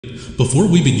Before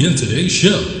we begin today's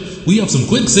show, we have some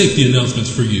quick safety announcements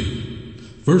for you.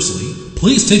 Firstly,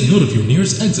 please take note of your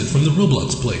nearest exit from the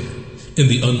Roblox player. In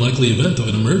the unlikely event of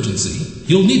an emergency,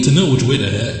 you'll need to know which way to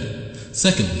head.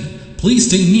 Secondly, please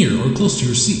stay near or close to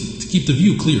your seat to keep the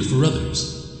view clear for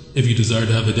others. If you desire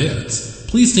to have a dance,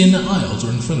 please stay in the aisles or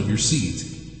in front of your seat.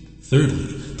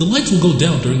 Thirdly, the lights will go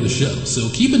down during the show, so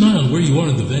keep an eye on where you are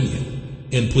in the venue.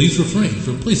 And please refrain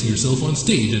from placing yourself on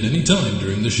stage at any time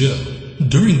during the show.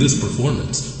 During this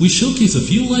performance, we showcase a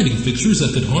few lighting fixtures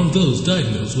that could harm those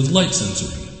diagnosed with light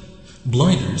sensory.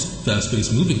 Blinders,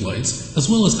 fast-paced moving lights, as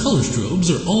well as color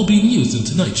strobes are all being used in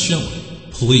tonight's showing.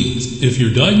 Please, if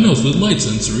you're diagnosed with light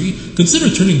sensory, consider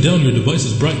turning down your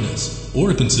device's brightness,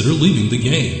 or consider leaving the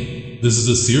game. This is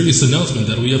a serious announcement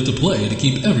that we have to play to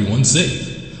keep everyone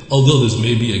safe. Although this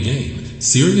may be a game,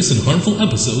 serious and harmful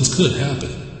episodes could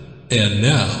happen. And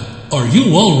now, are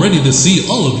you all ready to see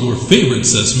all of your favorite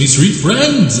Sesame Street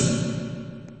friends?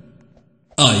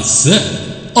 I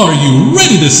said, are you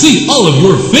ready to see all of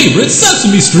your favorite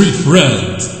Sesame Street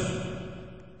friends?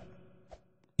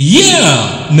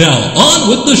 Yeah! Now on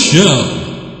with the show!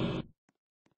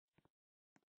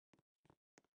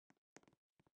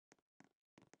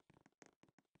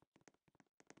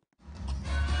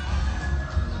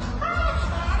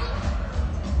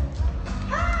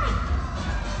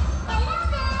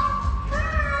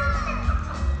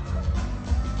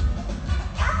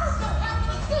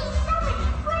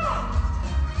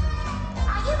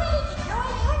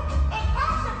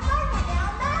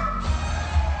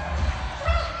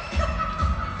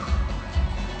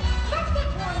 Let's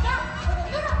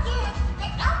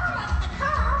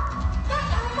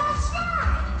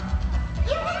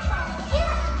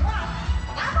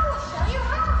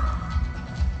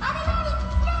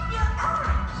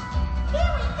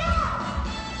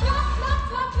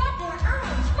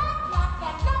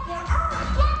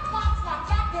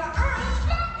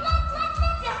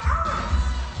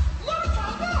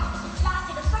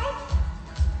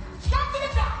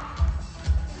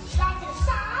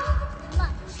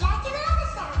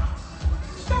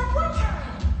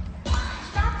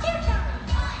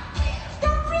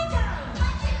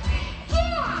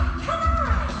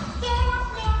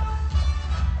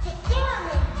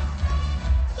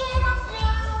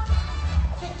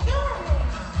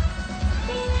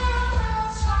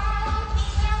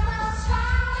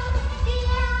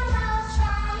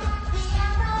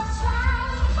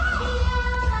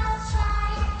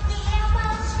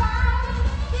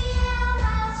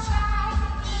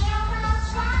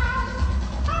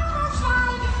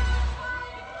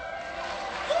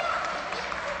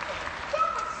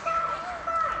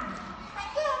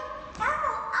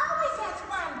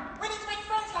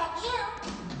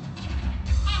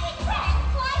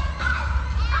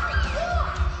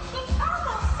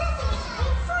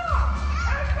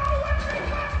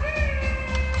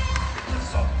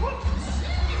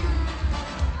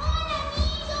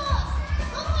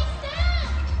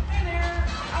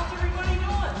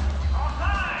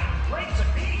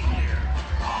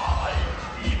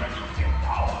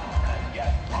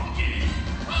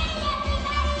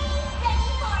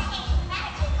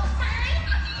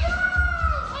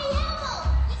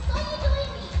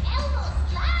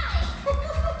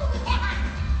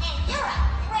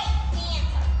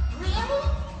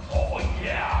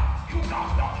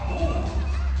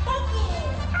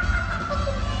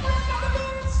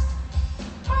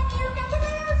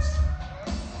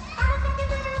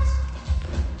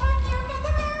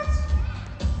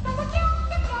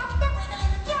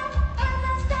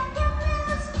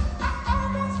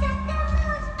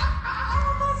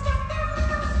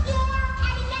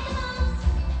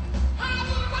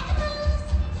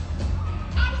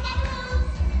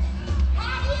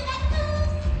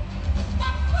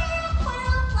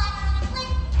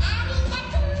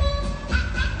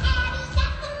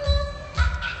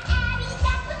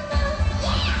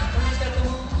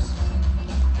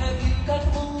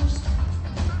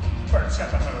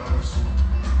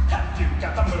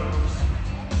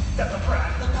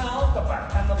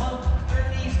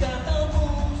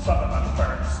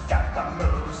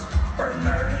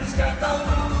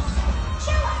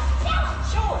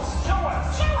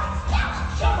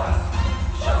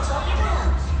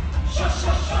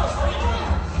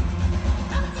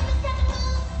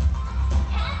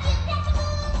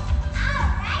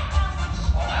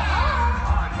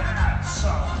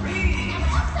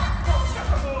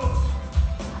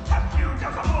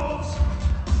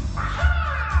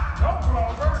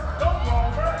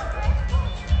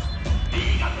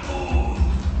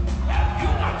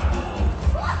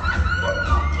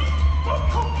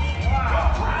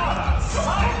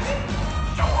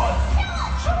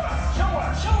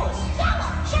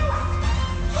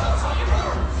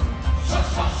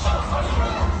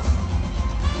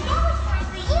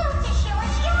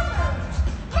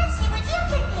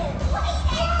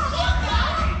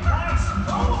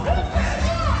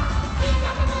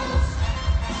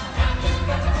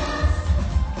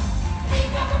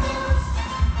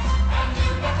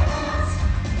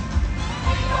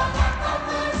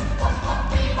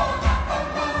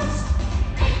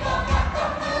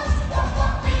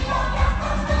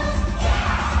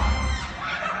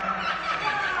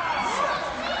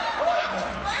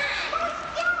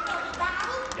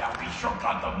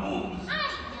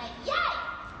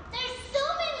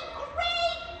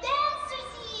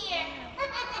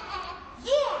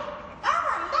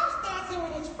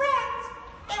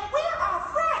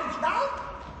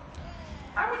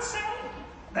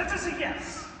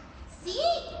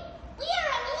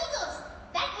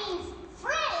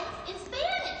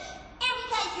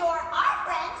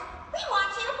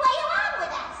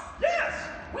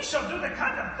shall do the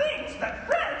kind of things that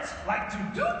friends like to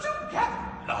do together.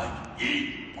 Like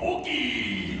eat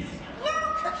cookies. No,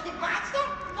 Cookie Monster.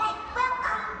 What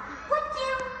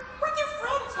do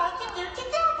friends like to do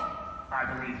together? I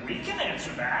believe we can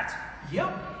answer that.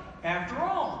 Yep. After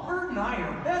all, Bert and I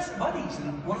are best buddies,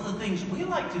 and one of the things we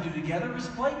like to do together is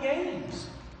play games.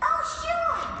 Oh,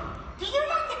 sure. Do you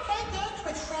like to play games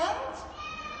with friends?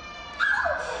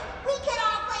 Oh, we could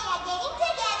all play a game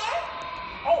together.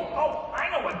 Oh, I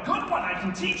know a good one I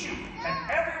can teach you, and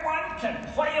everyone can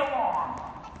play along.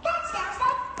 That sounds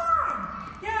like fun.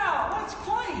 Yeah, let's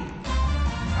play.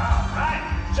 All right,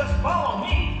 just follow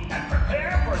me and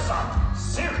prepare for some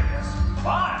serious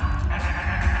fun.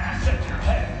 Shake your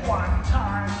head one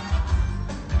time.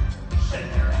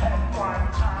 Shake your head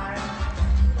one time.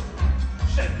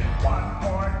 Shake it one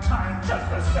more time, just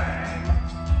the same.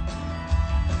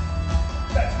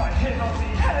 That's my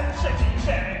hit-only head shaking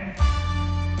game.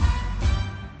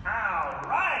 All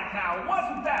right, now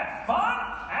wasn't that fun?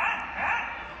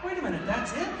 Wait a minute,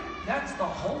 that's it? That's the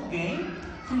whole game?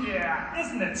 Yeah,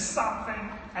 isn't it something?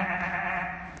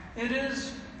 It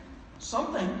is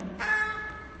something.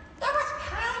 That was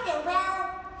kind of,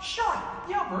 short.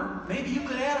 Yeah, Bert, maybe you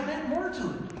could add a bit more to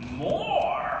it.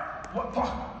 More?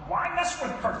 Why mess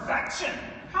with perfection?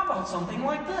 How about something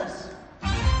like this?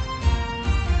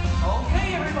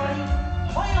 Okay, everybody,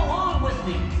 play along with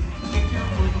me. Kick your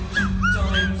foot 2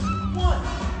 times. 1,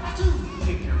 2.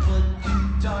 Kick your foot 2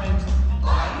 times.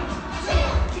 1, 2.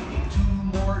 Kick it 2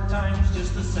 more times,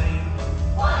 just the same.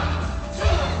 1, 2.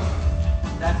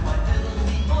 That's my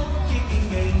fiddly foot kicking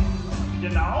game. You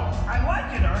know, I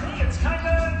like it, Ernie. It's kind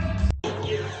of...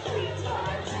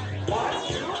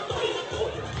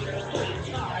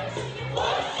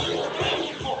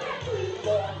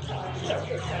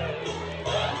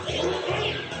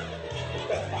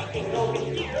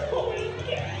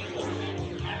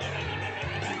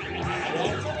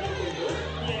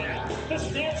 Yeah, this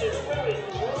dance is really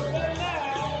moving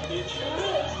now. It sure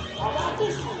is. How about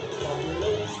this one? Pop your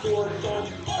little store dance.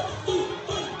 1, 2,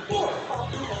 3, 4.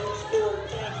 Pop your little store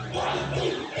dance. 1, 2,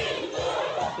 3, 4.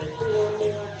 Pop it 4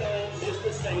 more times. It's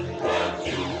the same. 1,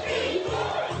 2, 3, 4.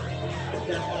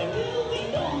 That's my little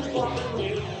nose popping me.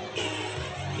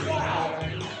 Wow,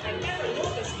 I never knew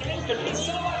this game could be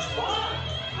so much fun.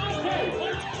 Okay,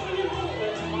 let's play a little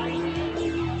bit, Mike.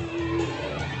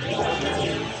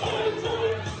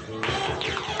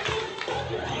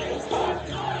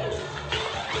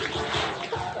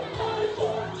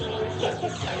 Just the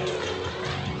same.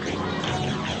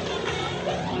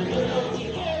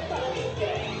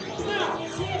 Now,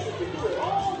 see if we can do it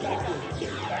all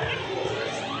backwards.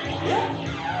 Backwards? Yep.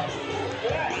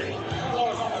 Okay.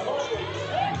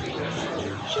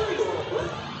 Sure you will,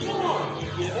 Bert. Come on.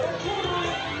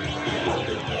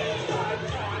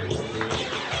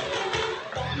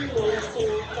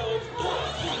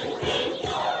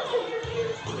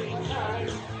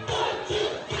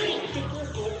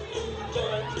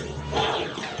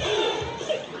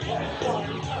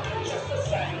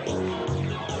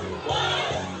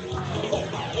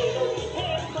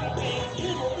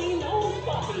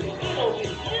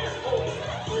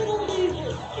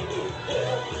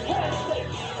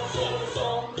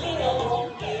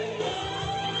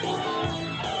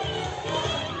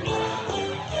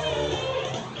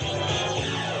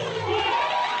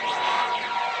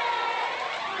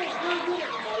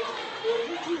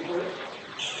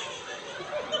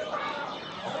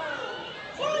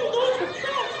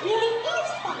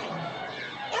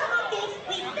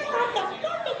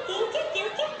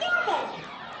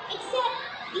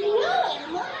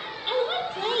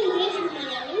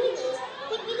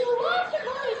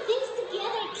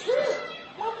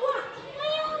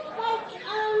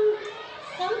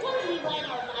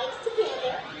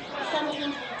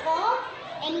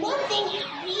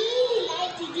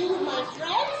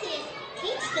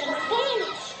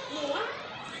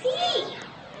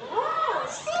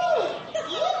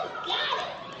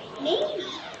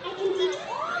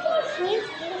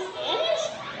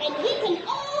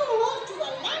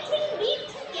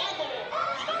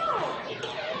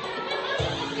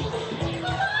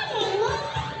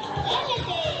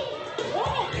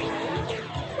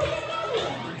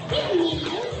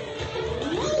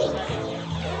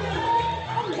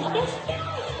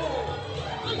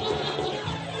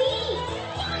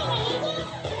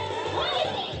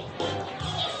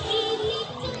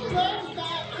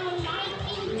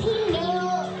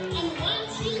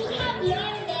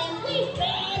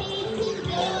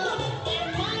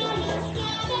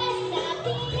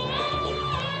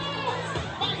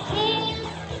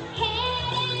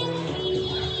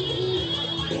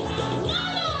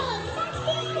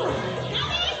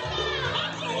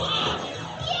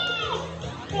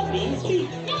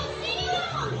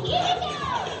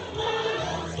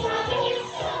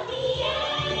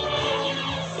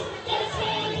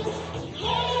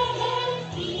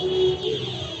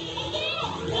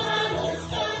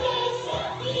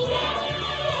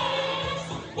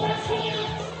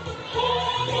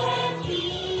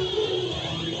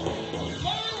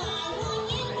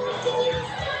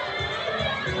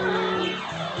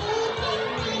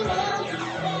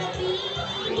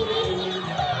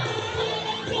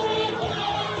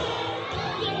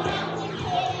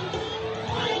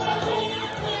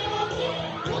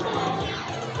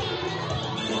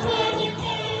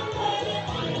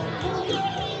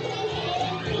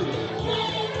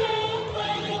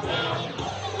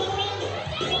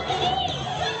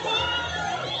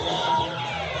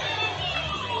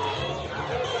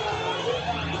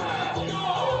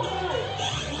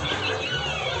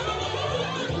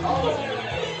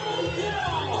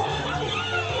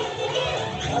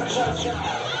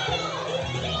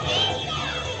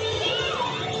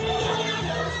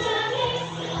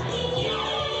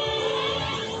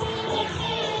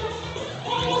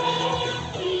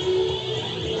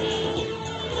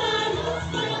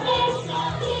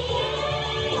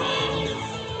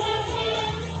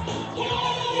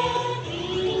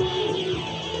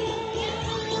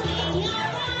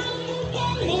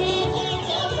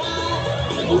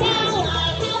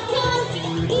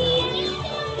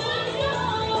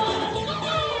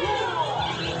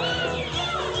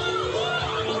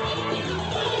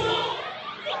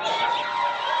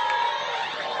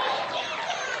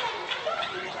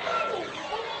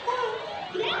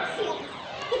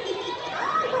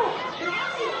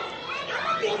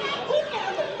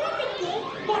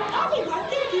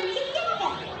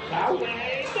 Now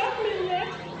wait a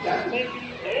minute. That may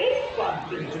be a fun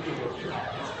thing to do with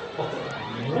friends, but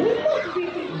what would be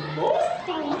the most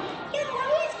fun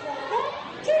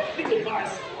take the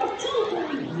advice of two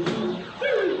very rude,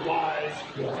 very wise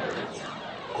girls.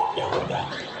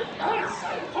 Yes,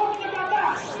 I'm talking about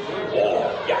us.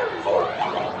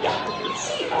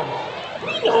 See,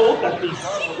 we know that the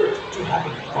secret to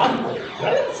having fun with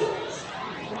friends is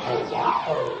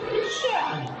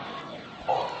cooperation.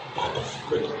 Oh, that is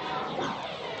great.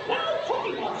 Now,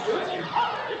 Cookie Monster and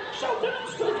I shall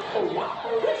demonstrate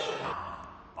cooperation.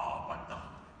 But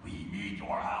we need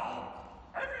your help.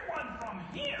 Everyone from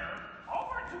here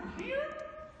over to here,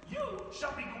 you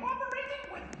shall be cooperating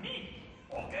with me.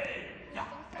 Okay, yeah,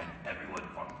 and everyone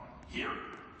from here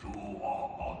to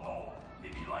no,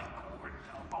 maybe like over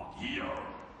about here.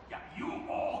 Yeah, you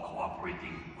all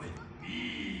cooperating with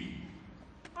me.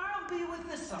 I'll be with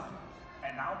the sun.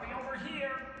 And I'll be over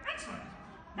here. Excellent.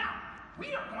 Now,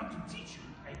 we are going to teach you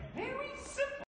a very simple